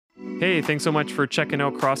Hey, thanks so much for checking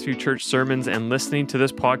out Crossview Church sermons and listening to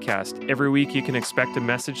this podcast. Every week you can expect a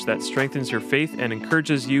message that strengthens your faith and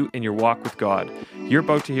encourages you in your walk with God. You're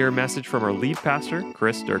about to hear a message from our lead pastor,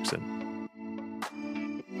 Kris Duerksen.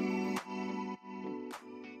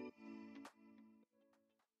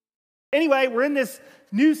 Anyway, we're in this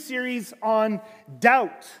new series on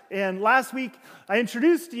doubt. And last week, I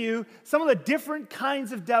introduced to you some of the different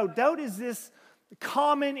kinds of doubt. Doubt is this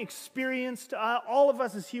common experience to all of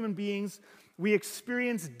us as human beings. We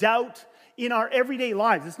experience doubt in our everyday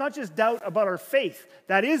lives. It's not just doubt about our faith.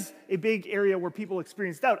 That is a big area where people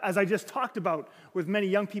experience doubt, as I just talked about with many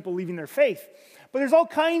young people leaving their faith. But there's all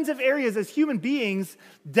kinds of areas as human beings.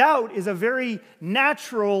 Doubt is a very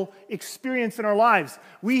natural experience in our lives.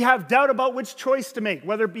 We have doubt about which choice to make,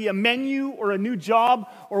 whether it be a menu or a new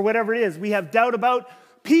job or whatever it is. We have doubt about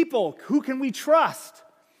people. Who can we trust?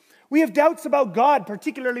 We have doubts about God,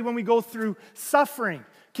 particularly when we go through suffering.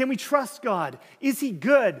 Can we trust God? Is He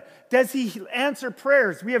good? Does He answer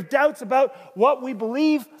prayers? We have doubts about what we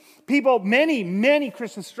believe. Many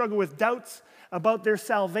Christians struggle with doubts about their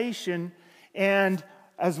salvation. And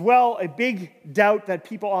as well, a big doubt that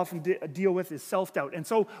people often deal with is self-doubt. And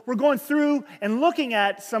so we're going through and looking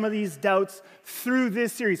at some of these doubts through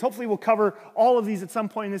this series. Hopefully we'll cover all of these at some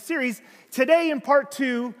point in this series. Today in part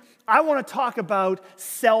 2, I want to talk about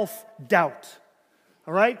self-doubt.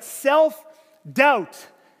 All right? Self-doubt.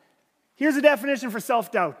 Here's a definition for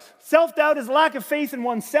self-doubt. Self-doubt is lack of faith in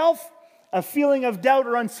oneself, a feeling of doubt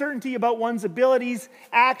or uncertainty about one's abilities,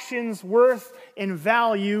 actions, worth, and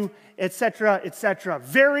value, etc., etc.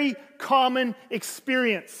 Very common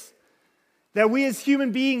experience that we as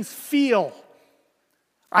human beings feel.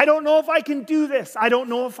 I don't know if I can do this. I don't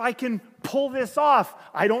know if I can pull this off.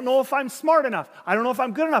 I don't know if I'm smart enough. I don't know if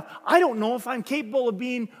I'm good enough. I don't know if I'm capable of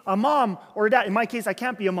being a mom or a dad. In my case, I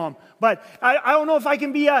can't be a mom. But I don't know if I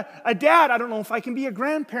can be a dad. I don't know if I can be a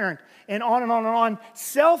grandparent. And on and on and on.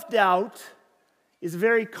 Self-doubt is a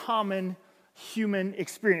very common human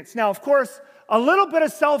experience. Now, of course, a little bit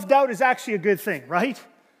of self-doubt is actually a good thing, right?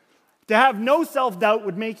 To have no self-doubt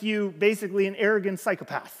would make you basically an arrogant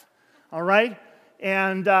psychopath, all right?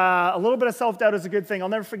 And a little bit of self-doubt is a good thing. I'll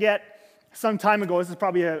never forget some time ago, this is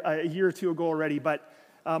probably a year or two ago already, but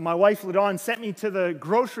my wife, LaDawn, sent me to the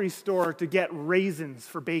grocery store to get raisins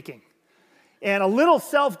for baking. And a little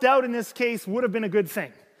self-doubt in this case would have been a good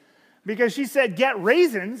thing. Because she said, get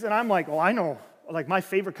raisins, and I'm like, oh, I know. Like, my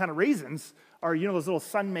favorite kind of raisins are, those little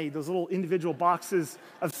Sun-Maid, those little individual boxes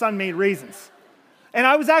of Sun-Made raisins. And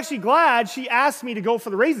I was actually glad she asked me to go for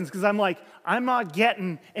the raisins, because I'm like, I'm not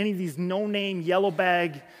getting any of these no-name yellow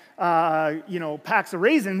bag, packs of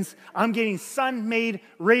raisins. I'm getting Sun-Made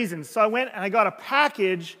raisins. So I went and I got a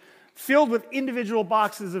package filled with individual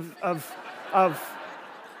boxes of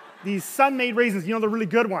these Sun-Made raisins, the really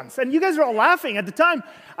good ones. And you guys are all laughing at the time.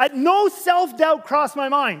 No self-doubt crossed my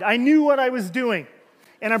mind. I knew what I was doing.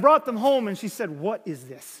 And I brought them home, and she said, what is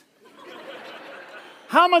this?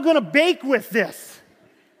 How am I going to bake with this?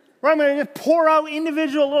 Right, I'm going to just pour out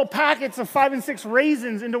individual little packets of 5 and 6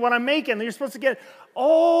 raisins into what I'm making. You're supposed to get,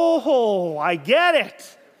 oh, I get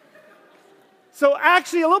it. So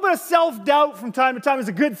actually, a little bit of self-doubt from time to time is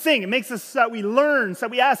a good thing. It makes us so that we learn, so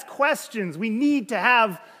that we ask questions. We need to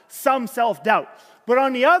have some self-doubt. But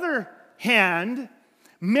on the other hand,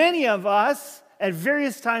 many of us at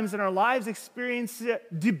various times in our lives experience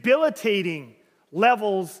debilitating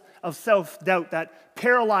levels of self-doubt that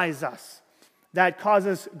paralyze us, that cause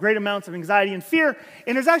us great amounts of anxiety and fear.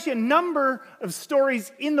 And there's actually a number of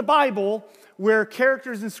stories in the Bible where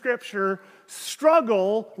characters in Scripture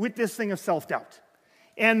struggle with this thing of self-doubt.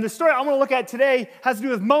 And the story I want to look at today has to do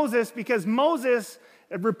with Moses, because Moses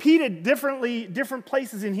repeated different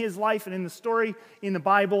places in his life and in the story in the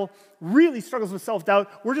Bible really struggles with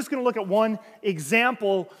self-doubt. We're just going to look at one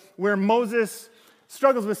example where Moses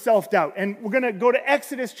struggles with self-doubt. And we're going to go to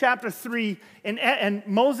Exodus chapter 3, and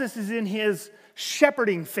Moses is in his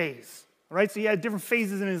shepherding phase. All right, so he had different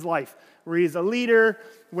phases in his life, where he's a leader,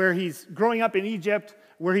 where he's growing up in Egypt,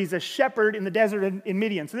 where he's a shepherd in the desert in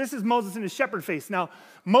Midian. So this is Moses in his shepherd phase. Now,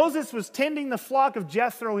 Moses was tending the flock of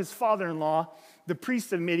Jethro, his father-in-law, the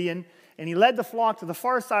priest of Midian, and he led the flock to the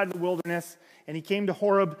far side of the wilderness, and he came to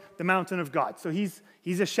Horeb, the mountain of God. So he's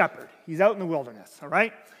a shepherd. He's out in the wilderness, all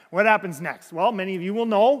right? What happens next? Well, many of you will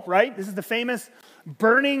know, right? This is the famous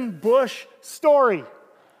burning bush story.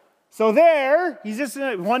 So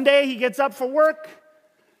one day he gets up for work.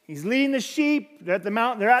 He's leading the sheep. They're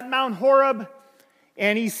at Mount Horeb.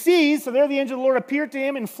 And he sees, so there the angel of the Lord appeared to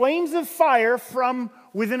him in flames of fire from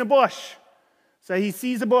within a bush. So he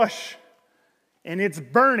sees a bush, and it's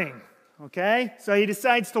burning, okay? So he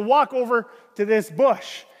decides to walk over to this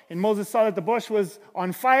bush. and Moses saw that the bush was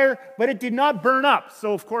on fire, but it did not burn up.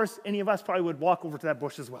 So, of course, any of us probably would walk over to that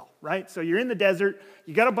bush as well, right? So you're in the desert,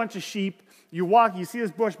 you got a bunch of sheep, you see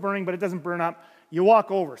this bush burning, but it doesn't burn up. You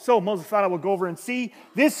walk over. So Moses thought, I will go over and see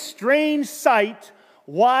this strange sight,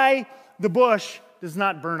 why the bush does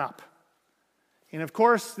not burn up. And of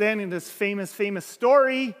course, then in this famous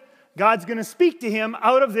story, God's going to speak to him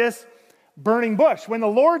out of this burning bush. When the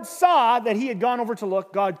Lord saw that he had gone over to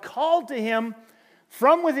look, God called to him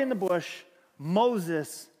from within the bush,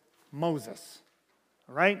 Moses, Moses.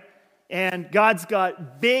 All right? And God's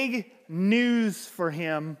got big news for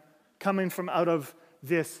him coming from out of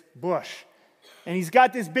this bush. And he's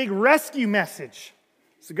got this big rescue message.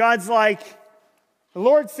 So God's like, the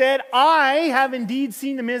Lord said, I have indeed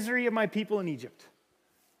seen the misery of my people in Egypt.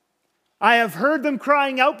 I have heard them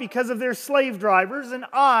crying out because of their slave drivers, and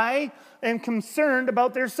I am concerned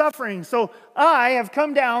about their suffering. So I have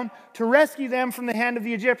come down to rescue them from the hand of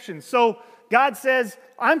the Egyptians. So God says,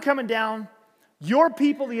 I'm coming down. Your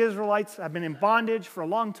people, the Israelites, have been in bondage for a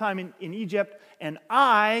long time in Egypt, and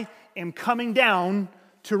I am coming down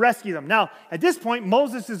to rescue them. Now, at this point,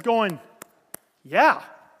 Moses is going, yeah,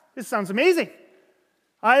 this sounds amazing.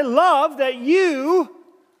 I love that you,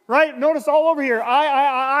 right? Notice all over here,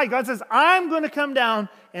 I. God says, I'm going to come down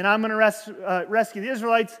and I'm going to rescue the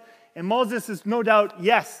Israelites. And Moses is no doubt,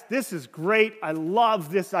 yes, this is great. I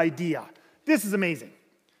love this idea. This is amazing.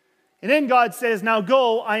 And then God says, now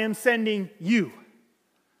go, I am sending you.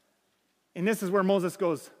 And this is where Moses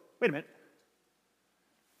goes, wait a minute.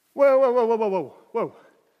 Whoa.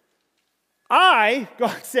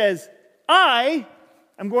 God says, I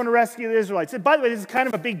am going to rescue the Israelites. And by the way, this is kind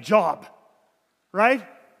of a big job, right?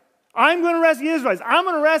 I'm going to rescue the Israelites. I'm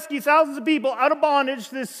going to rescue thousands of people out of bondage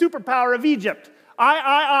to this superpower of Egypt.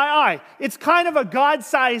 I. It's kind of a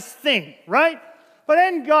God-sized thing, right? But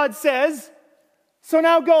then God says, so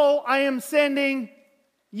now go, I am sending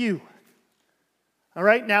you. All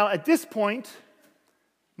right, now at this point,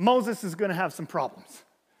 Moses is going to have some problems.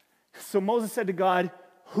 So Moses said to God,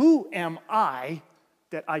 who am I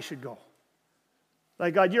that I should go?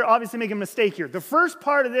 Like, God, you're obviously making a mistake here. The first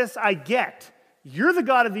part of this I get. You're the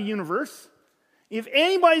God of the universe. If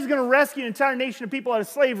anybody's going to rescue an entire nation of people out of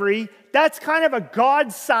slavery, that's kind of a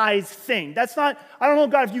God-sized thing. That's not, I don't know,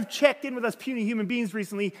 God, if you've checked in with us puny human beings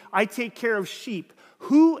recently, I take care of sheep.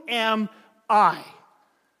 Who am I?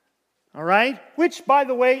 All right? Which, by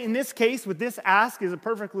the way, in this case, with this ask, is a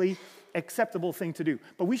perfectly acceptable thing to do.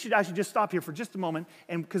 But we should actually just stop here for just a moment,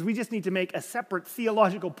 and because we just need to make a separate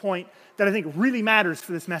theological point that I think really matters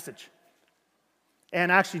for this message.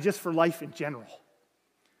 And actually just for life in general.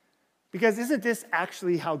 Because isn't this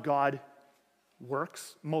actually how God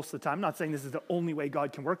works most of the time? I'm not saying this is the only way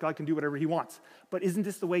God can work. God can do whatever he wants. But isn't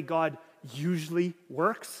this the way God usually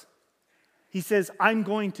works? He says, I'm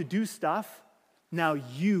going to do stuff. Now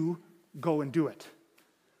you go and do it.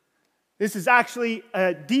 This is actually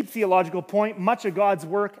a deep theological point. Much of God's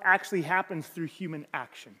work actually happens through human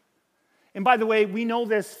action. And by the way, we know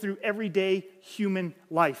this through everyday human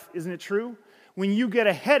life. Isn't it true? When you get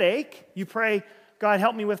a headache, you pray, God,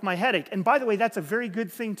 help me with my headache. And by the way, that's a very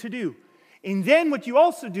good thing to do. And then what you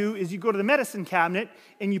also do is you go to the medicine cabinet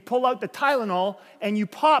and you pull out the Tylenol and you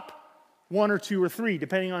pop 1 or 2 or 3,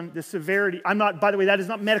 depending on the severity. By the way, that is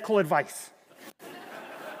not medical advice.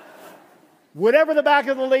 Whatever the back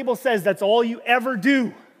of the label says, that's all you ever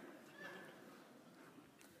do.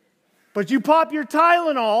 But you pop your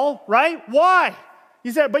Tylenol, right? Why?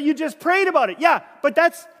 You said, but you just prayed about it. Yeah, but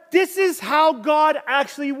this is how God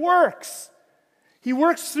actually works. He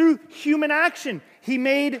works through human action. He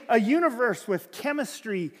made a universe with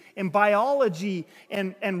chemistry and biology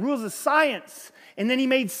and rules of science. And then he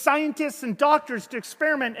made scientists and doctors to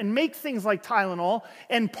experiment and make things like Tylenol.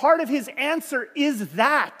 And part of his answer is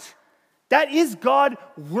that. That is God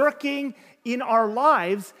working in our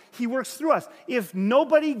lives. He works through us. If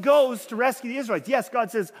nobody goes to rescue the Israelites, yes,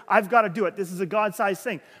 God says, I've got to do it. This is a God-sized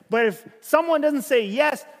thing. But if someone doesn't say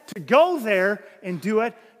yes to go there and do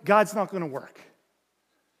it, God's not going to work.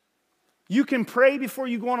 You can pray before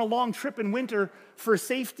you go on a long trip in winter for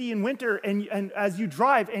safety in winter and as you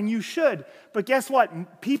drive, and you should. But guess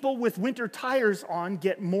what? People with winter tires on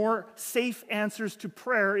get more safe answers to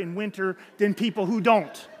prayer in winter than people who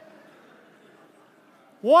don't.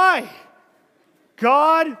 Why?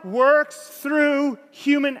 God works through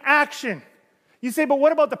human action. You say, but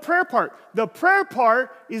what about the prayer part? The prayer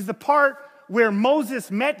part is the part where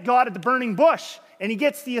Moses met God at the burning bush, and he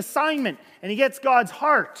gets the assignment, and he gets God's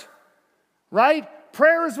heart, right?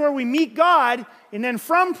 Prayer is where we meet God, and then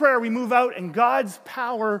from prayer we move out, and God's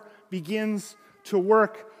power begins to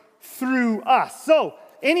work through us. So,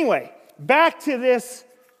 anyway, back to this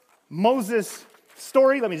Moses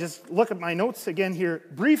story. Let me just look at my notes again here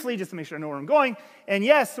briefly, just to make sure I know where I'm going. And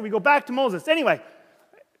yes, so we go back to Moses. Anyway,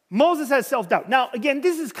 Moses has self-doubt. Now, again,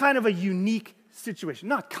 this is kind of a unique situation.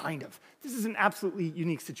 Not kind of. This is an absolutely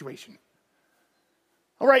unique situation.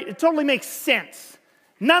 All right, it totally makes sense.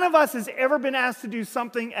 None of us has ever been asked to do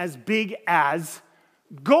something as big as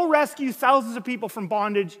go rescue thousands of people from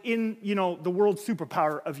bondage in, the world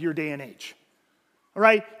superpower of your day and age. All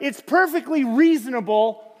right? It's perfectly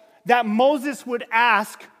reasonable that Moses would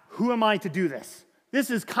ask, who am I to do this?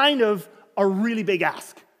 This is kind of a really big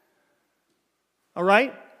ask. All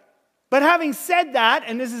right? But having said that,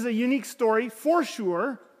 and this is a unique story for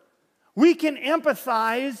sure, we can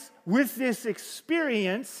empathize with this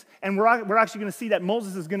experience, and we're actually going to see that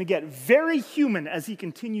Moses is going to get very human as he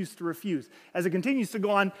continues to refuse. As it continues to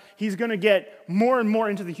go on, he's going to get more and more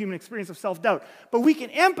into the human experience of self-doubt. But we can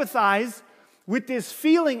empathize with this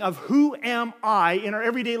feeling of who am I in our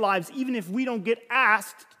everyday lives, even if we don't get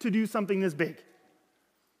asked to do something this big.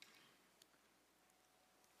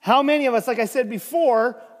 How many of us, like I said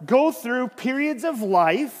before, go through periods of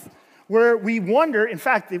life where we wonder, in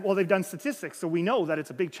fact, they've done statistics, so we know that it's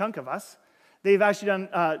a big chunk of us. They've actually done,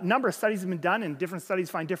 a number of studies have been done, and different studies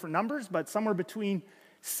find different numbers, but somewhere between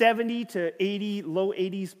 70 to 80, low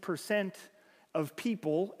 80% of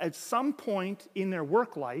people at some point in their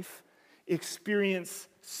work life experience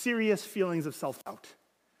serious feelings of self-doubt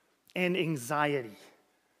and anxiety,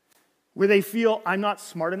 where they feel, I'm not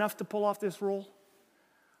smart enough to pull off this role.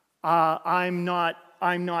 I'm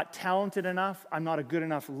not talented enough. I'm not a good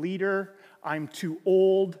enough leader. I'm too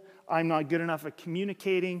old. I'm not good enough at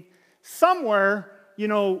communicating. Somewhere,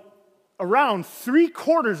 around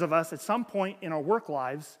 3/4 of us at some point in our work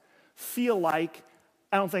lives feel like,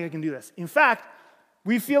 I don't think I can do this. In fact,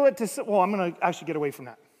 we feel it I'm going to actually get away from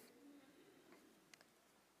that.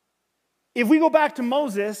 If we go back to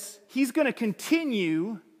Moses, he's going to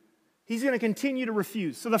continue to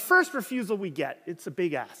refuse. So the first refusal we get, it's a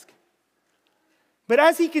big ask. But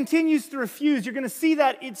as he continues to refuse, you're going to see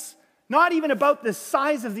that it's not even about the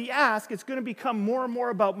size of the ask. It's going to become more and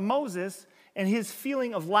more about Moses and his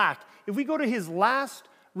feeling of lack. If we go to his last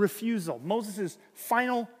refusal, Moses'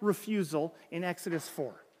 final refusal in Exodus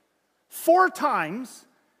 4. 4 times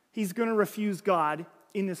he's going to refuse God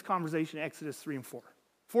in this conversation in Exodus 3 and 4.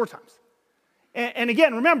 4 times. And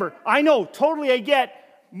again, remember, I get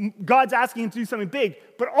God's asking him to do something big,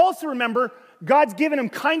 but also remember, God's given him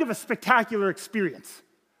kind of a spectacular experience.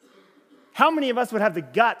 How many of us would have the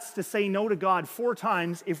guts to say no to God 4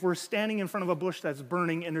 times if we're standing in front of a bush that's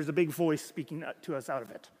burning and there's a big voice speaking to us out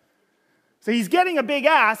of it? So he's getting a big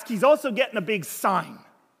ask, he's also getting a big sign.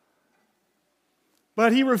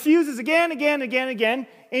 But he refuses again, and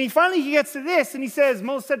he finally gets to this, and he says,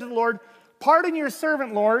 Moses said to the Lord, pardon your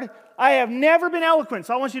servant, Lord, I have never been eloquent.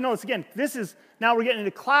 So I want you to notice, again, now we're getting into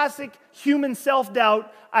classic human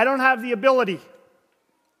self-doubt. I don't have the ability. I'm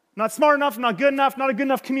not smart enough, I'm not good enough, not a good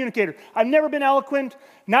enough communicator. I've never been eloquent,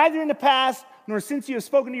 neither in the past, nor since you have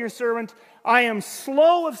spoken to your servant. I am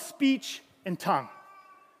slow of speech and tongue.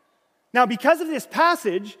 Now, because of this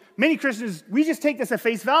passage, many Christians, we just take this at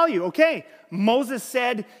face value. Okay, Moses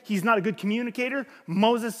said he's not a good communicator.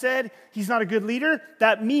 Moses said he's not a good leader.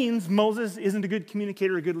 That means Moses isn't a good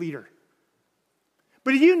communicator, a good leader.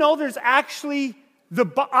 But did you know there's actually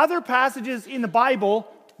other passages in the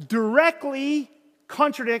Bible directly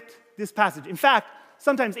contradict this passage? In fact,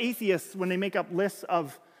 sometimes atheists, when they make up lists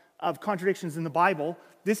of contradictions in the Bible,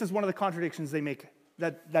 this is one of the contradictions they make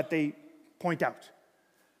that they point out.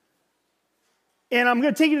 And I'm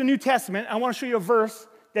going to take you to the New Testament. I want to show you a verse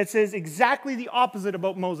that says exactly the opposite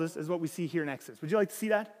about Moses as what we see here in Exodus. Would you like to see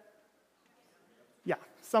that? Yeah,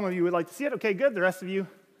 some of you would like to see it. Okay, good. The rest of you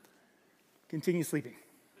continue sleeping.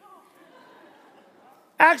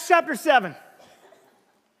 Acts chapter 7.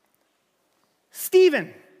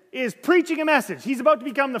 Stephen is preaching a message. He's about to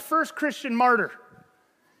become the first Christian martyr.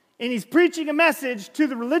 And he's preaching a message to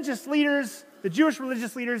the religious leaders, the Jewish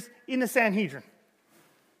religious leaders in the Sanhedrin.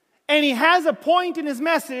 And he has a point in his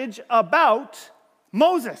message about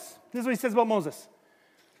Moses. This is what he says about Moses.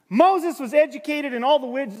 Moses was educated in all the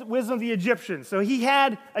wisdom of the Egyptians. So he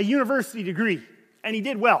had a university degree, and he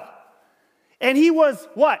did well. And he was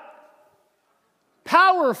what?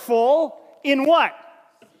 Powerful in what?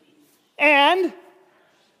 And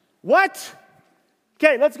what?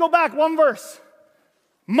 Okay, let's go back one verse.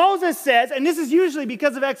 Moses says, and this is usually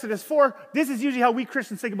because of Exodus 4, this is usually how we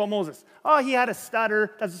Christians think about Moses. Oh, he had a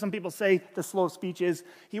stutter. That's what some people say the slow speech is.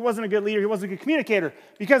 He wasn't a good leader. He wasn't a good communicator.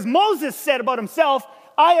 Because Moses said about himself,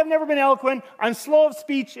 I have never been eloquent. I'm slow of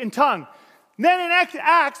speech and tongue. Then in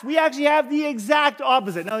Acts, we actually have the exact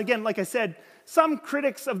opposite. Now, again, like I said, some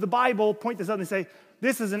critics of the Bible point this out and they say,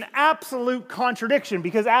 this is an absolute contradiction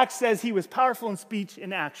because Acts says he was powerful in speech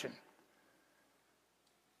and action.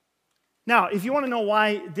 Now, if you want to know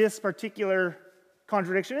why this particular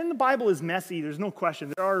contradiction, and the Bible is messy, there's no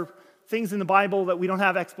question. There are things in the Bible that we don't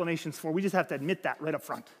have explanations for. We just have to admit that right up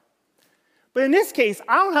front. But in this case,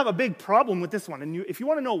 I don't have a big problem with this one. And if you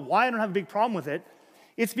want to know why I don't have a big problem with it,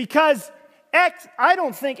 it's because I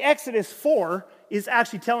don't think Exodus 4 is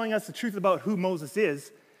actually telling us the truth about who Moses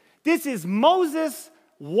is. This is Moses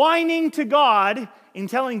whining to God and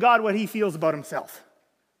telling God what he feels about himself.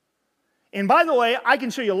 And by the way, I can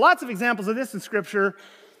show you lots of examples of this in Scripture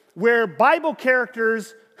where Bible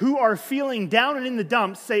characters who are feeling down and in the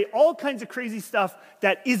dumps say all kinds of crazy stuff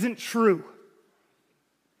that isn't true.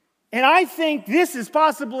 And I think this is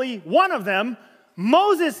possibly one of them.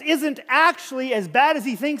 Moses isn't actually as bad as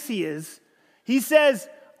he thinks he is. He says,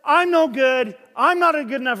 I'm no good, I'm not a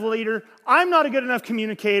good enough leader, I'm not a good enough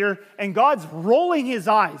communicator, and God's rolling his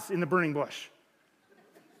eyes in the burning bush.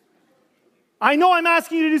 I know I'm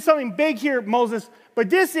asking you to do something big here, Moses, but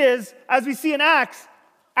this is, as we see in Acts,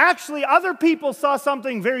 actually other people saw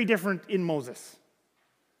something very different in Moses.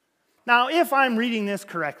 Now, if I'm reading this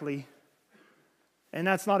correctly, and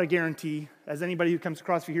that's not a guarantee, as anybody who comes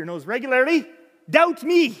across here knows regularly, doubt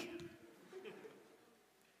me.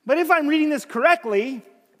 But if I'm reading this correctly,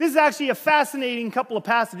 this is actually a fascinating couple of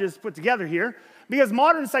passages put together here, because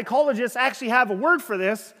modern psychologists actually have a word for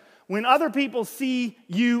this. When other people see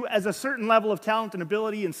you as a certain level of talent and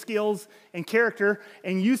ability and skills and character,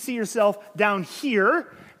 and you see yourself down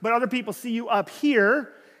here, but other people see you up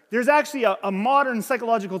here, there's actually a modern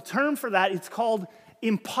psychological term for that. It's called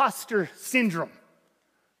imposter syndrome.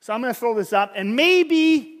 So I'm going to throw this up, and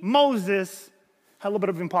maybe Moses had a little bit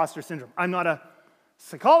of imposter syndrome. I'm not a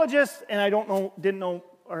psychologist, and I don't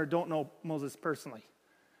know Moses personally.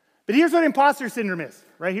 But here's what imposter syndrome is,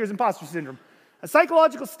 right? Here's imposter syndrome. A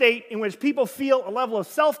psychological state in which people feel a level of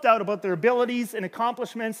self-doubt about their abilities and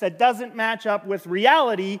accomplishments that doesn't match up with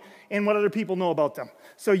reality and what other people know about them.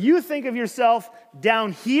 So you think of yourself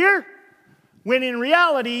down here, when in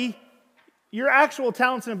reality, your actual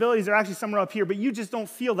talents and abilities are actually somewhere up here, but you just don't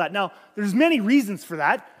feel that. Now, there's many reasons for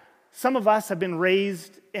that. Some of us have been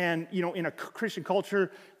raised and, in a Christian culture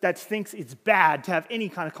that thinks it's bad to have any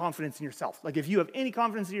kind of confidence in yourself. Like if you have any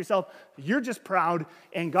confidence in yourself, you're just proud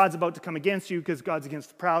and God's about to come against you because God's against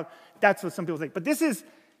the proud. That's what some people think. But this is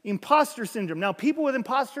imposter syndrome. Now, people with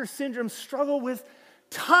imposter syndrome struggle with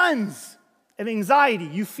tons of anxiety.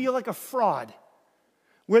 You feel like a fraud.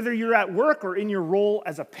 Whether you're at work or in your role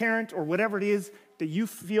as a parent or whatever it is that you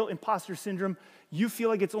feel imposter syndrome, you feel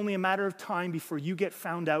like it's only a matter of time before you get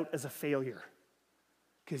found out as a failure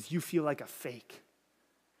because you feel like a fake.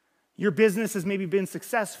 Your business has maybe been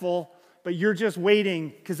successful, but you're just waiting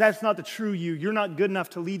because that's not the true you. You're not good enough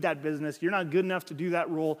to lead that business. You're not good enough to do that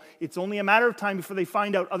role. It's only a matter of time before they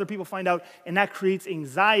find out, other people find out, and that creates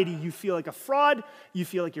anxiety. You feel like a fraud. You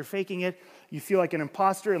feel like you're faking it. You feel like an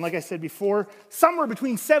imposter. And like I said before, somewhere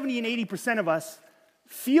between 70 and 80% of us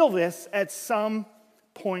feel this at some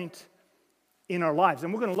point in our lives.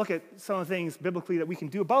 And we're going to look at some of the things biblically that we can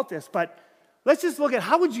do about this, but let's just look at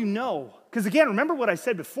how would you know? Because again, remember what I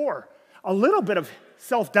said before, a little bit of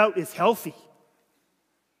self-doubt is healthy.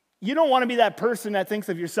 You don't want to be that person that thinks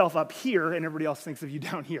of yourself up here and everybody else thinks of you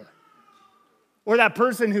down here. Or that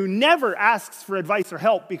person who never asks for advice or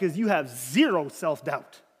help because you have zero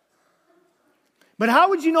self-doubt. But how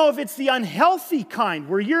would you know if it's the unhealthy kind,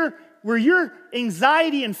 where your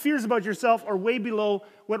anxiety and fears about yourself are way below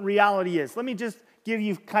what reality is? Let me just give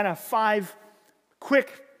you kind of 5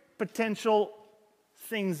 quick potential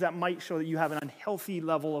things that might show that you have an unhealthy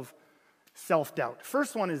level of self-doubt.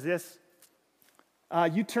 First one is this.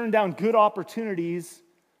 You turn down good opportunities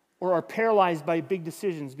or are paralyzed by big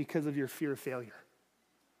decisions because of your fear of failure.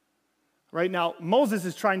 Right now, Moses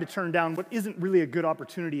is trying to turn down what isn't really a good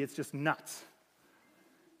opportunity. It's just nuts.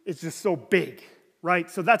 It's just so big, right?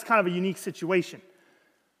 So that's kind of a unique situation.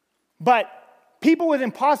 But people with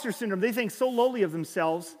imposter syndrome, they think so lowly of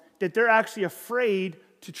themselves that they're actually afraid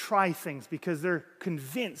to try things because they're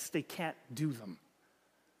convinced they can't do them.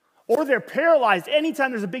 Or they're paralyzed. Anytime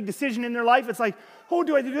there's a big decision in their life, it's like, oh,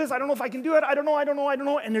 do I do this? I don't know if I can do it. I don't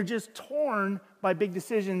know. And they're just torn by big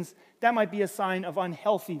decisions. That might be a sign of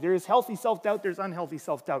unhealthy. There is healthy self-doubt. There's unhealthy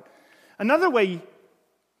self-doubt. Another way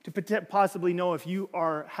to possibly know if you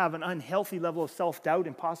have an unhealthy level of self-doubt,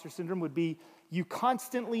 imposter syndrome, would be you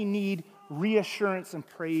constantly need reassurance and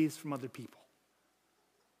praise from other people.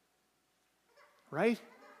 Right?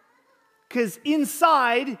 Because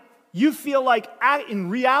inside, you feel like, in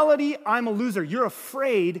reality, I'm a loser. You're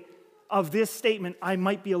afraid of this statement, I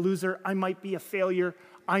might be a loser, I might be a failure,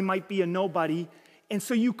 I might be a nobody. And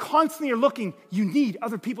so you constantly are looking, you need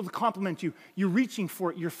other people to compliment you. You're reaching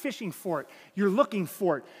for it, you're fishing for it, you're looking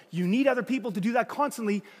for it. You need other people to do that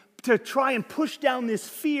constantly to try and push down this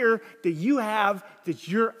fear that you have that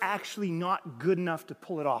you're actually not good enough to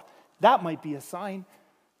pull it off. That might be a sign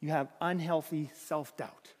you have unhealthy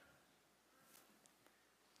self-doubt.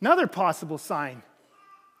 Another possible sign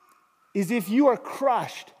is if you are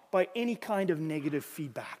crushed by any kind of negative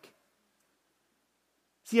feedback.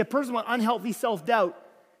 See, a person with unhealthy self-doubt,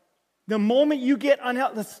 the moment you get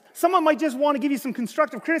unhealthy, someone might just want to give you some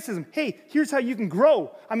constructive criticism. Hey, here's how you can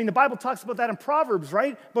grow. I mean, the Bible talks about that in Proverbs,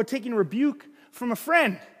 right? About taking a rebuke from a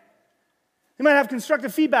friend. They might have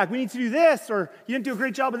constructive feedback. We need to do this, or you didn't do a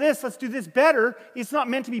great job of this. Let's do this better. It's not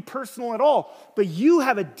meant to be personal at all. But you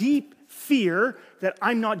have a deep fear that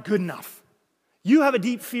I'm not good enough. You have a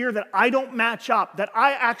deep fear that I don't match up, that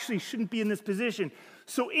I actually shouldn't be in this position.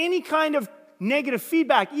 So any kind of negative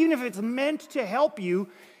feedback, even if it's meant to help you,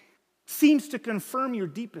 seems to confirm your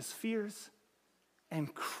deepest fears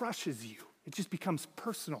and crushes you. It just becomes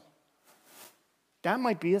personal. That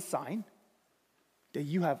might be a sign that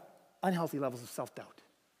you have unhealthy levels of self-doubt.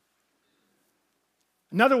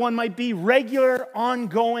 Another one might be regular,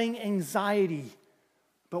 ongoing anxiety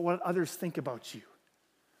about what others think about you.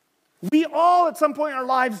 We all, at some point in our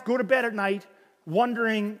lives, go to bed at night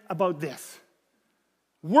wondering about this.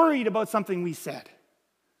 Worried about something we said.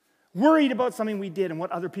 Worried about something we did and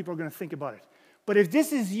what other people are going to think about it. But if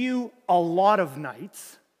this is you a lot of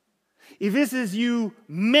nights, if this is you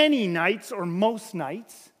many nights or most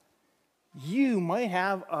nights, you might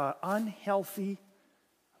have an unhealthy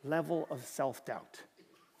level of self-doubt.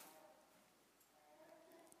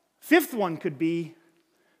 Fifth one could be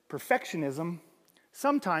perfectionism.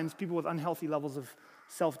 Sometimes people with unhealthy levels of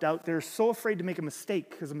self-doubt, they're so afraid to make a mistake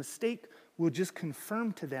because a mistake will just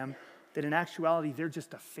confirm to them that in actuality they're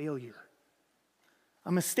just a failure.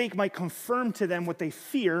 A mistake might confirm to them what they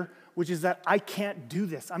fear, which is that I can't do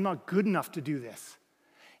this. I'm not good enough to do this.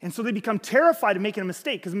 And so they become terrified of making a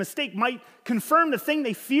mistake because a mistake might confirm the thing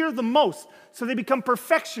they fear the most. So they become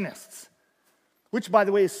perfectionists, which, by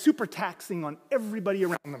the way, is super taxing on everybody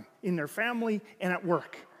around them, in their family and at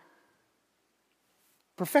work.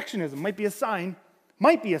 Perfectionism might be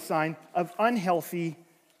a sign of unhealthy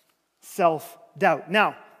self-doubt.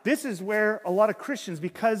 Now, this is where a lot of Christians,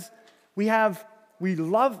 because we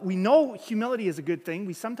know humility is a good thing,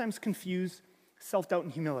 we sometimes confuse self-doubt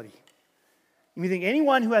and humility. And we think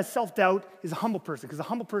anyone who has self-doubt is a humble person, because a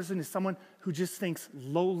humble person is someone who just thinks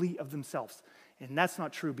lowly of themselves. And that's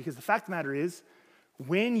not true, because the fact of the matter is,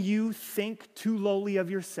 when you think too lowly of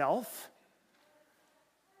yourself,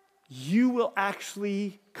 you will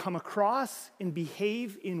actually come across and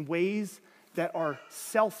behave in ways that are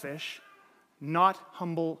selfish, not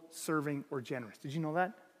humble, serving, or generous. Did you know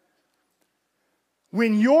that?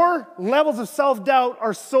 When your levels of self-doubt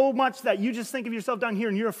are so much that you just think of yourself down here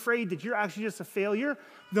and you're afraid that you're actually just a failure,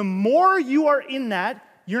 the more you are in that,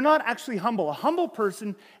 you're not actually humble. A humble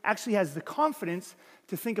person actually has the confidence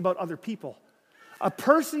to think about other people. A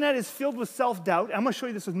person that is filled with self-doubt, I'm going to show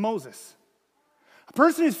you this with Moses. A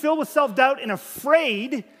person who's filled with self-doubt and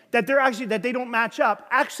afraid that they don't match up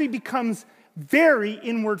actually becomes very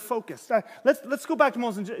inward focused. Let's go back to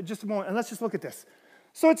Moses in just a moment and let's just look at this.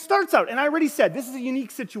 So it starts out, and I already said, this is a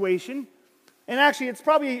unique situation. And actually, it's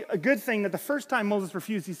probably a good thing that the first time Moses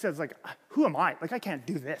refused, he says, who am I? I can't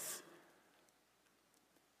do this.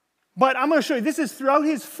 But I'm going to show you, this is throughout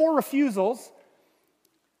his 4 refusals.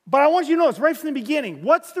 But I want you to notice right from the beginning,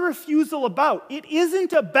 what's the refusal about? It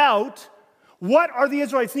isn't about what are the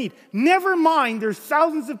Israelites need. Never mind, there's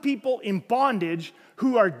thousands of people in bondage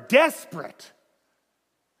who are desperate.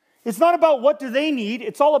 It's not about what do they need.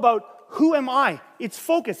 It's all about who am I? It's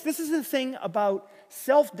focused. This is the thing about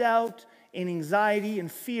self-doubt and anxiety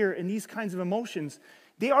and fear and these kinds of emotions.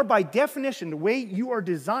 They are by definition, the way you are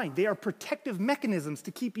designed, they are protective mechanisms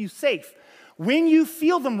to keep you safe. When you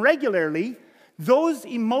feel them regularly, those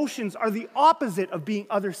emotions are the opposite of being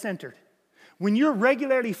other-centered. When you're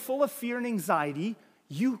regularly full of fear and anxiety,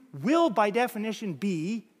 you will by definition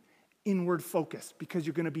be inward focused because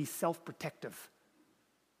you're going to be self-protective.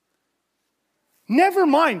 Never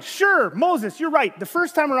mind. Sure, Moses, you're right. The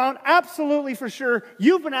first time around, absolutely for sure,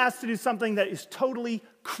 you've been asked to do something that is totally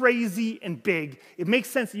crazy and big. It makes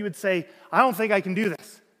sense that you would say, I don't think I can do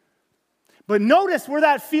this. But notice where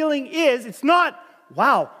that feeling is. It's not,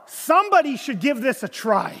 wow, somebody should give this a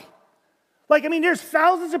try. There's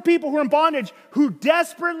thousands of people who are in bondage who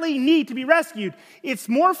desperately need to be rescued. It's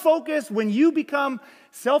more focused when you become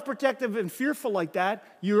self-protective and fearful like that.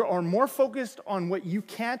 You are more focused on what you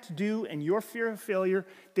can't do and your fear of failure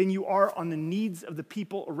than you are on the needs of the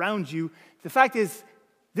people around you. The fact is,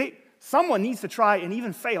 someone needs to try and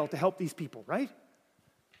even fail to help these people, right?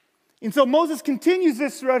 And so Moses continues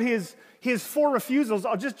this throughout his 4 refusals.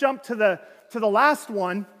 I'll just jump to the last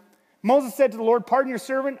one. Moses said to the Lord, "Pardon your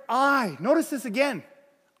servant, notice this again,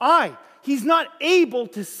 he's not able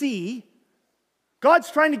to see. God's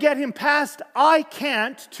trying to get him past I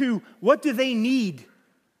can't to what do they need?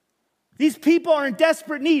 These people are in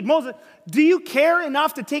desperate need. Moses, do you care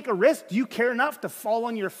enough to take a risk? Do you care enough to fall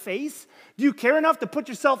on your face? Do you care enough to put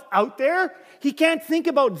yourself out there? He can't think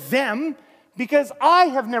about them because I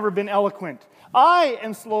have never been eloquent. I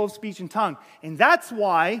am slow of speech and tongue." And that's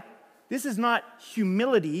why this is not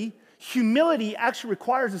humility. Humility actually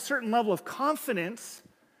requires a certain level of confidence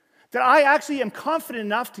that I actually am confident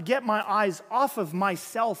enough to get my eyes off of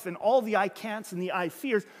myself and all the I can'ts and the I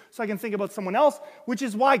fears so I can think about someone else, which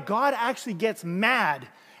is why God actually gets mad.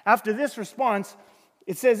 After this response,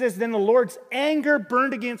 it says this, "Then the Lord's anger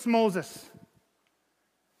burned against Moses."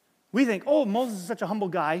 We think, oh, Moses is such a humble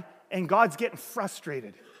guy, and God's getting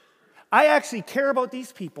frustrated. I actually care about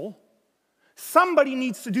these people. Somebody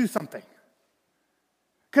needs to do something.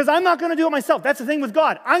 Because I'm not going to do it myself. That's the thing with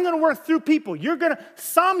God. I'm going to work through people.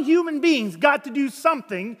 Some human beings got to do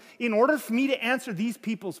something in order for me to answer these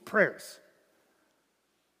people's prayers.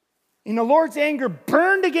 And the Lord's anger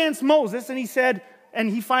burned against Moses, and he said, and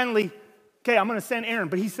he finally, okay, I'm going to send Aaron.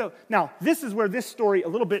 But now, this is where this story a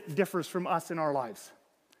little bit differs from us in our lives.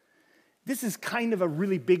 This is kind of a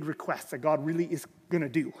really big request that God really is going to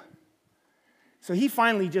do. So he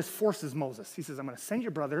finally just forces Moses. He says, "I'm going to send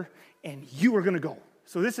your brother, and you are going to go."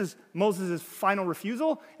 So this is Moses' final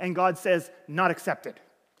refusal, and God says, "Not accepted."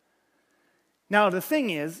 Now, the thing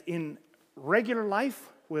is, in regular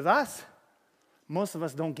life with us, most of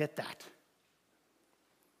us don't get that.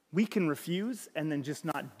 We can refuse and then just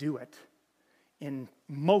not do it. In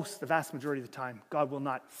the vast majority of the time, God will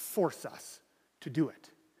not force us to do it.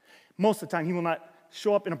 Most of the time, he will not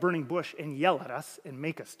show up in a burning bush and yell at us and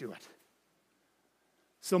make us do it.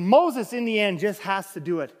 So Moses, in the end, just has to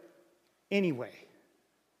do it anyway.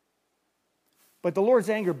 But the Lord's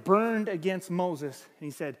anger burned against Moses, and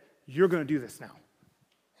he said, "You're going to do this now."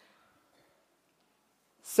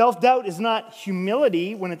 Self-doubt is not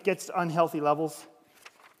humility when it gets to unhealthy levels.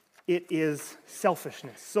 It is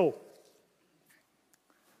selfishness. So,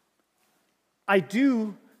 I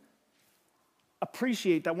do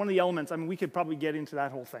appreciate that one of the elements, we could probably get into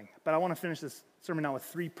that whole thing, but I want to finish this sermon now with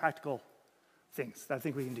 3 practical things that I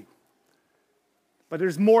think we can do. But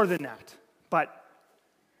there's more than that. But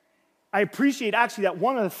I appreciate actually that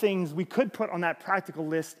one of the things we could put on that practical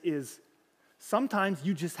list is sometimes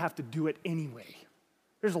you just have to do it anyway.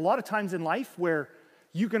 There's a lot of times in life where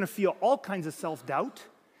you're going to feel all kinds of self-doubt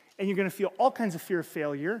and you're going to feel all kinds of fear of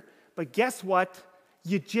failure, but guess what?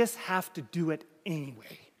 You just have to do it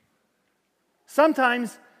anyway.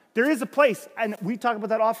 Sometimes there is a place, and we talk about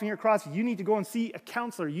that often here at Crossview. You need to go and see a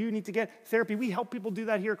counselor. You need to get therapy. We help people do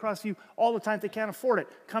that here at Crossview all the time if they can't afford it.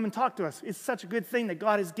 Come and talk to us. It's such a good thing that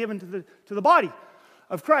God has given to the body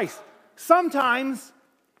of Christ. Sometimes,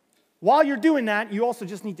 while you're doing that, you also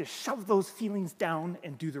just need to shove those feelings down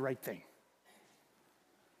and do the right thing.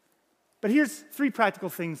 But here's 3 practical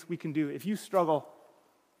things we can do if you struggle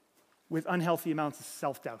with unhealthy amounts of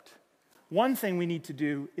self-doubt. One thing we need to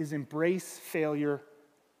do is embrace failure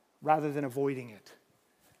rather than avoiding it.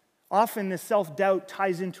 Often this self-doubt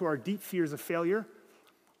ties into our deep fears of failure.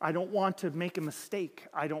 I don't want to make a mistake.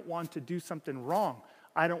 I don't want to do something wrong.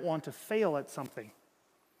 I don't want to fail at something.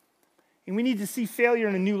 And we need to see failure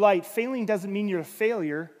in a new light. Failing doesn't mean you're a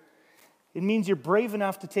failure. It means you're brave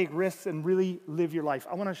enough to take risks and really live your life.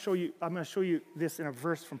 I'm going to show you this in a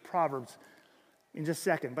verse from Proverbs in just a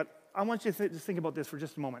second, but I want you to just think about this for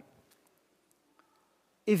just a moment.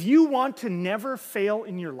 If you want to never fail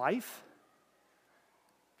in your life,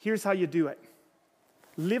 here's how you do it.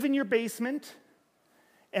 Live in your basement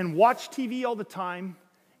and watch TV all the time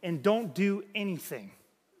and don't do anything.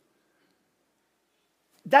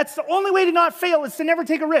 That's the only way to not fail is to never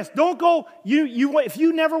take a risk. Don't go, if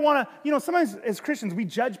you never want to, sometimes as Christians we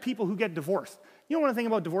judge people who get divorced. You know what the thing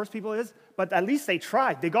about divorced people is? But at least they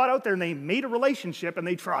tried. They got out there and they made a relationship and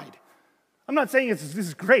they tried. I'm not saying this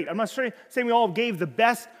is great. I'm not saying we all gave the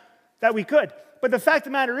best that we could. But the fact of the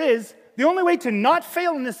matter is, the only way to not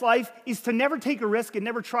fail in this life is to never take a risk and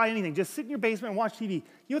never try anything. Just sit in your basement and watch TV. You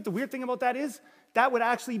know what the weird thing about that is? That would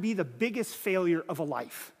actually be the biggest failure of a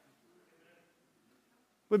life.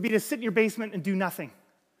 would be to sit in your basement and do nothing.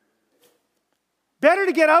 Better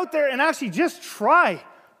to get out there and actually just try.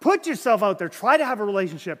 Put yourself out there. Try to have a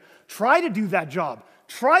relationship. Try to do that job.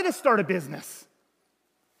 Try to start a business.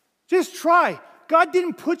 Just try. God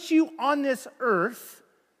didn't put you on this earth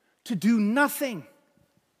to do nothing.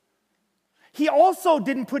 He also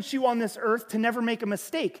didn't put you on this earth to never make a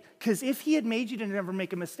mistake, because if he had made you to never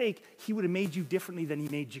make a mistake, he would have made you differently than he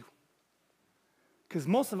made you. Because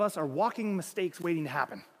most of us are walking mistakes waiting to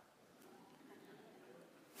happen.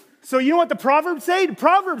 So you know what the Proverbs say? The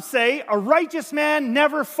Proverbs say, a righteous man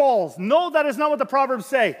never falls. No, that is not what the Proverbs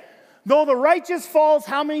say. Though the righteous falls,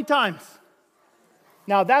 how many times?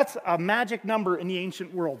 Now that's a magic number in the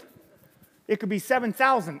ancient world. It could be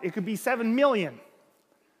 7,000. It could be 7 million.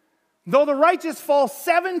 Though the righteous fall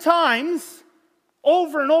 7 times,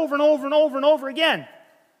 over and over and over and over and over again,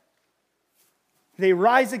 they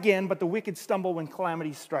rise again, but the wicked stumble when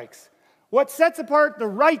calamity strikes. What sets apart the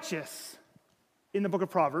righteous in the book of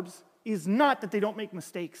Proverbs is not that they don't make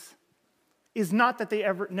mistakes, is not that they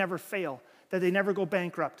never fail, that they never go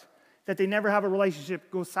bankrupt, that they never have a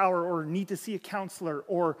relationship go sour or need to see a counselor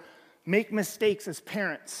or make mistakes as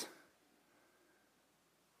parents.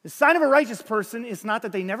 The sign of a righteous person is not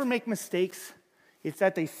that they never make mistakes, it's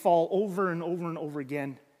that they fall over and over and over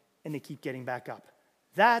again and they keep getting back up.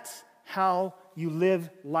 That's how you live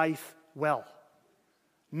life well.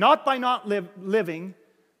 Not by not living,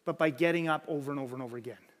 but by getting up over and over and over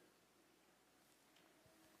again.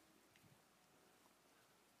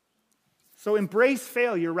 So embrace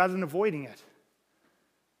failure rather than avoiding it.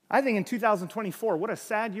 I think in 2024, what a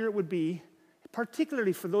sad year it would be,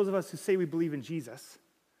 particularly for those of us who say we believe in Jesus.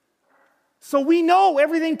 So we know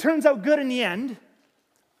everything turns out good in the end.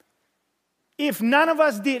 If none of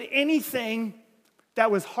us did anything that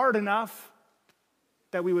was hard enough,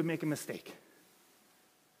 that we would make a mistake.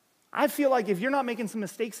 I feel like if you're not making some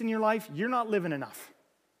mistakes in your life, you're not living enough.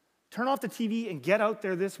 Turn off the TV and get out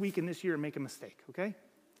there this week and this year and make a mistake, okay?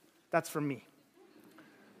 That's from me.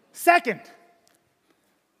 Second,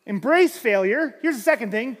 embrace failure. Here's the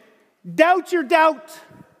second thing. Doubt your doubt.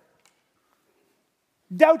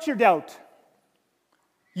 Doubt your doubt.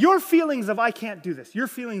 Your feelings of, I can't do this. Your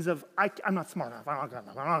feelings of, I'm not smart enough. I'm not good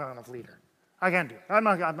enough. I'm not good enough leader. I can't do it. I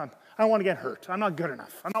don't want to get hurt. I'm not good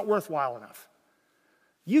enough. I'm not worthwhile enough.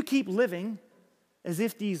 You keep living as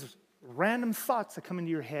if these random thoughts that come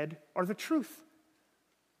into your head are the truth.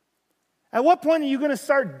 At what point are you going to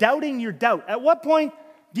start doubting your doubt? At what point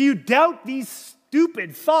do you doubt these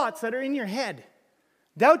stupid thoughts that are in your head?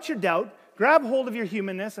 Doubt your doubt. Grab hold of your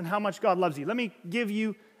humanness and how much God loves you. Let me give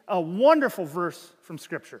you a wonderful verse from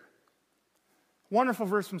Scripture. Wonderful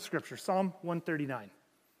verse from Scripture, Psalm 139.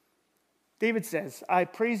 David says, I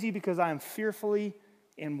praise you because I am fearfully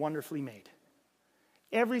and wonderfully made.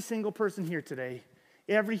 Every single person here today,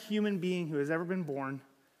 every human being who has ever been born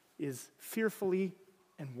is fearfully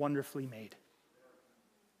and wonderfully made.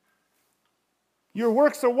 Your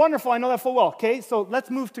works are wonderful, I know that full well, okay? So let's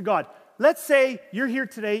move to God. Let's say you're here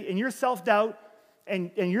today and your self-doubt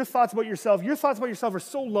and your thoughts about yourself are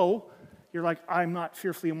so low, you're like, I'm not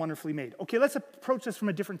fearfully and wonderfully made. Okay, let's approach this from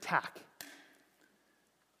a different tack.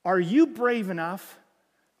 Are you brave enough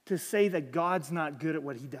to say that God's not good at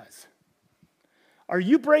what he does? Are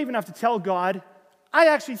you brave enough to tell God, I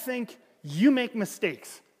actually think you make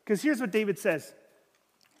mistakes? Because here's what David says,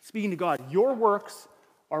 speaking to God, your works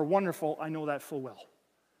are wonderful, I know that full well.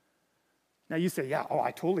 Now you say, yeah,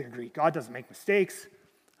 I totally agree. God doesn't make mistakes.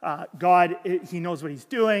 God, he knows what he's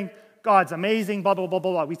doing. God's amazing, blah, blah, blah,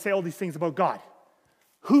 blah, blah. We say all these things about God.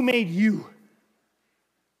 Who made you?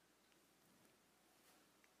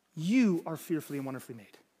 You are fearfully and wonderfully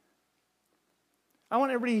made. I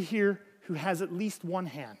want everybody here who has at least one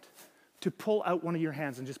hand to pull out one of your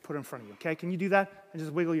hands and just put it in front of you, okay? Can you do that? And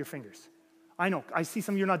just wiggle your fingers. I know. I see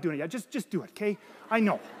some of you are not doing it yet. Just do it, okay? I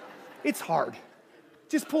know. It's hard.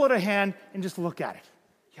 Just pull out a hand and just look at it.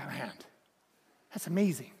 You have a hand. That's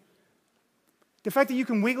amazing. The fact that you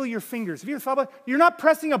can wiggle your fingers. Have you ever thought about it? You're not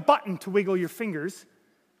pressing a button to wiggle your fingers.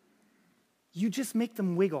 You just make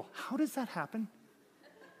them wiggle. How does that happen?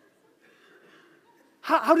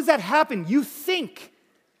 How does that happen? You think,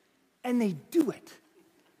 and they do it.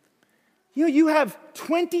 You know, you have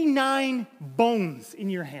 29 bones in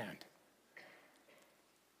your hand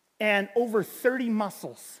and over 30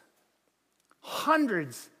 muscles.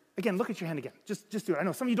 Hundreds. Again, look at your hand again. Just do it. I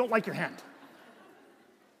know some of you don't like your hand.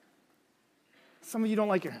 Some of you don't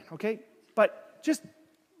like your hand, okay? But just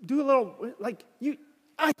do a little, like, you,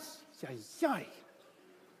 ay.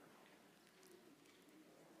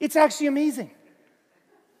 It's actually amazing.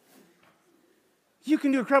 You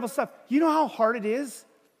can do incredible stuff. You know how hard it is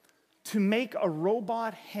to make a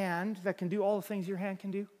robot hand that can do all the things your hand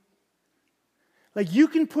can do? Like you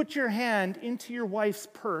can put your hand into your wife's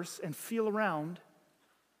purse and feel around.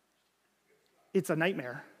 It's a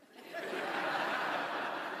nightmare.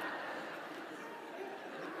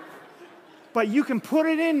 But you can put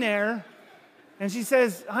it in there, and she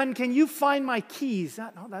says, "Hon, can you find my keys?"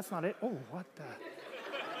 No, that's not it. Oh,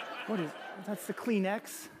 what is, that's the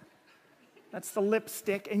Kleenex. That's the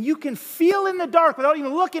lipstick. And you can feel in the dark without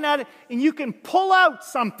even looking at it, and you can pull out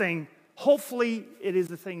something. Hopefully, it is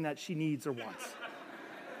the thing that she needs or wants.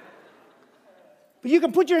 But you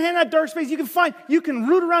can put your hand in that dark space, you can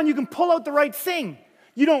root around, you can pull out the right thing.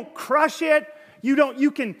 You don't crush it.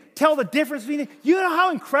 You can tell the difference between it. You know how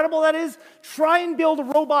incredible that is? Try and build a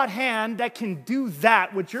robot hand that can do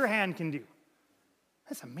that, what your hand can do.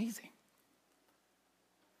 That's amazing.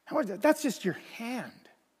 That's just your hand.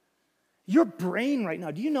 Your brain right now,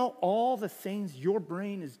 do you know all the things your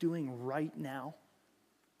brain is doing right now?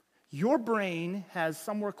 Your brain has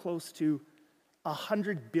somewhere close to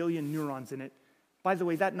 100 billion neurons in it. By the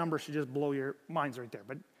way, that number should just blow your minds right there,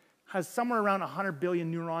 but has somewhere around 100 billion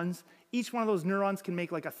neurons. Each one of those neurons can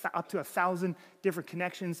make like up to 1,000 different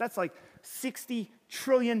connections. That's like 60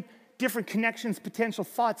 trillion different connections, potential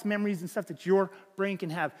thoughts, memories, and stuff that your brain can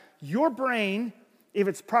have. Your brain, if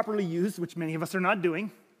it's properly used, which many of us are not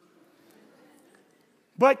doing,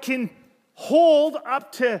 but can hold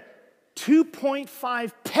up to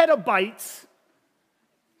 2.5 petabytes.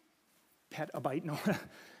 Petabyte, no,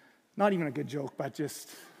 not even a good joke, but just...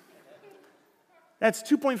 That's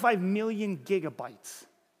 2.5 million gigabytes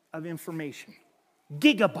of information.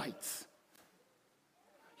 Gigabytes.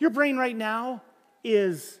 Your brain right now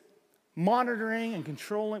is monitoring and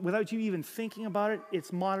controlling, without you even thinking about it,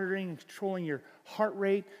 it's monitoring and controlling your heart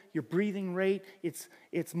rate, your breathing rate. It's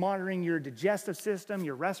monitoring your digestive system,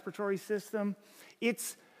 your respiratory system.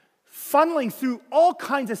 It's funneling through all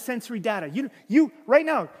kinds of sensory data. You right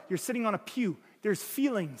now, you're sitting on a pew. There's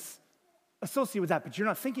feelings associated with that, but you're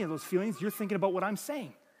not thinking of those feelings. You're thinking about what I'm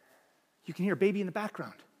saying. You can hear a baby in the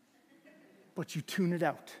background, but you tune it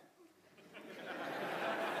out.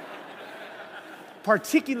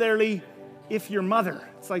 Particularly if your mother,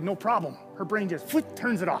 it's like no problem. Her brain just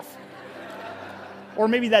turns it off. Or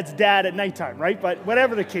maybe that's dad at nighttime, right? But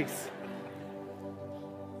whatever the case.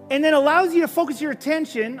 And then allows you to focus your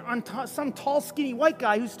attention on some tall, skinny white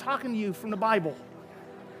guy who's talking to you from the Bible.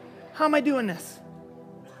 How am I doing this?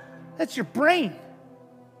 That's your brain.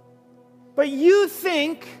 But you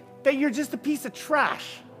think that you're just a piece of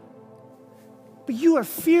trash. But you are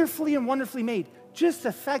fearfully and wonderfully made. Just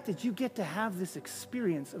the fact that you get to have this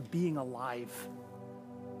experience of being alive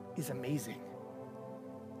is amazing.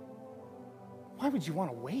 Why would you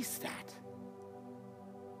want to waste that?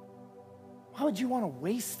 Why would you want to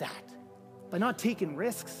waste that? By not taking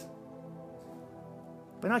risks?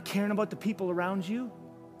 By not caring about the people around you?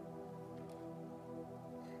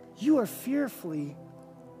 You are fearfully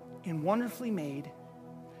and wonderfully made.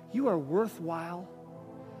 You are worthwhile.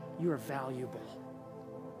 You are valuable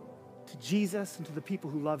to Jesus and to the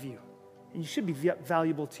people who love you. And you should be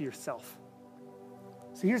valuable to yourself.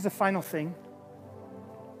 So here's the final thing,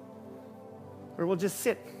 where we'll just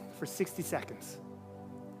sit for 60 seconds.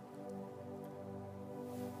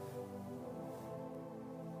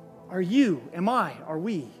 Are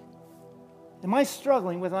I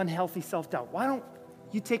struggling with unhealthy self-doubt? Why don't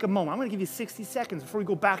you take a moment? I'm going to give you 60 seconds before we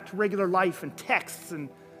go back to regular life and texts and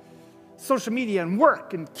social media and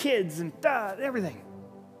work and kids and everything.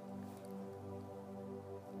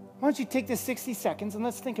 Why don't you take this 60 seconds and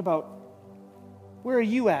let's think about, where are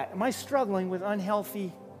you at? Am I struggling with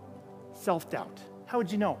unhealthy self-doubt? How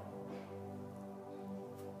would you know?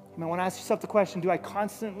 You might want to ask yourself the question, do I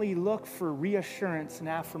constantly look for reassurance and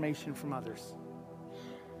affirmation from others?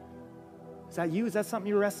 Is that you? Is that something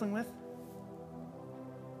you're wrestling with?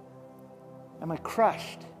 Am I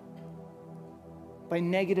crushed by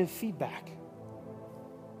negative feedback?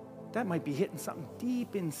 That might be hitting something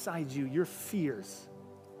deep inside you, your fears.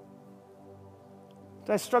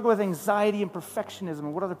 Do I struggle with anxiety and perfectionism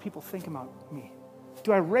and what other people think about me?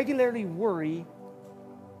 Do I regularly worry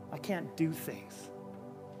I can't do things?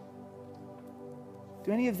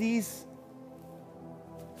 Do any of these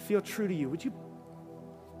feel true to you? Would you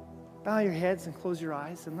bow your heads and close your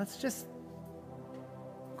eyes and let's just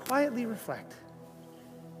quietly reflect.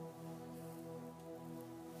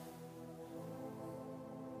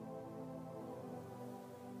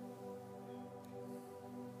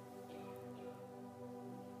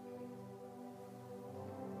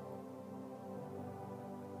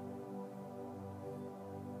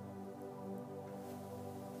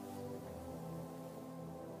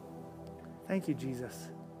 Thank you, Jesus.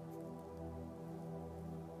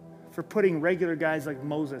 for putting regular guys like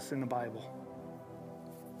Moses in the Bible.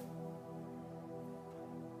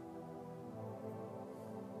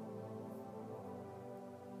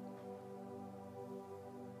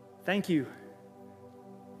 Thank you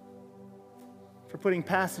for putting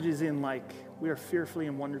passages in like, we are fearfully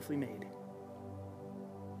and wonderfully made.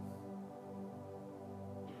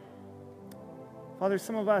 Father,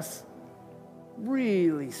 some of us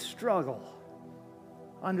really struggle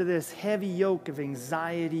under this heavy yoke of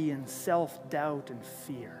anxiety and self-doubt and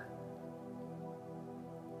fear.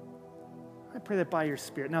 I pray that by your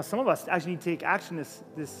Spirit. Now, some of us actually need to take action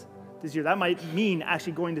this year. That might mean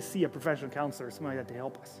actually going to see a professional counselor or something like that to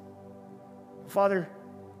help us. Father,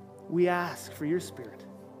 we ask for your Spirit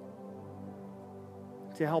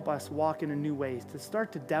to help us walk in a new way, to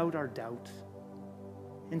start to doubt our doubt,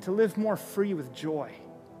 and to live more free with joy.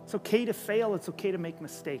 It's okay to fail. It's okay to make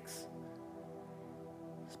mistakes.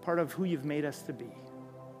 It's part of who you've made us to be.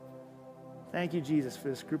 Thank you, Jesus, for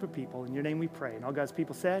this group of people. In your name we pray. And all God's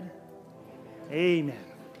people said, amen.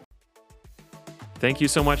 Thank you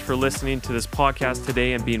so much for listening to this podcast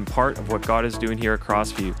today and being part of what God is doing here at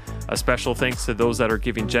Crossview. A special thanks to those that are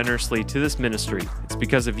giving generously to this ministry. It's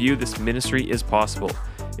because of you this ministry is possible.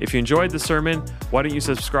 If you enjoyed the sermon, why don't you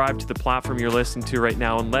subscribe to the platform you're listening to right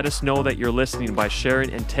now and let us know that you're listening by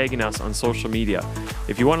sharing and tagging us on social media.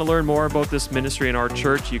 If you want to learn more about this ministry in our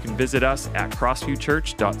church, you can visit us at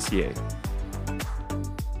crossviewchurch.ca.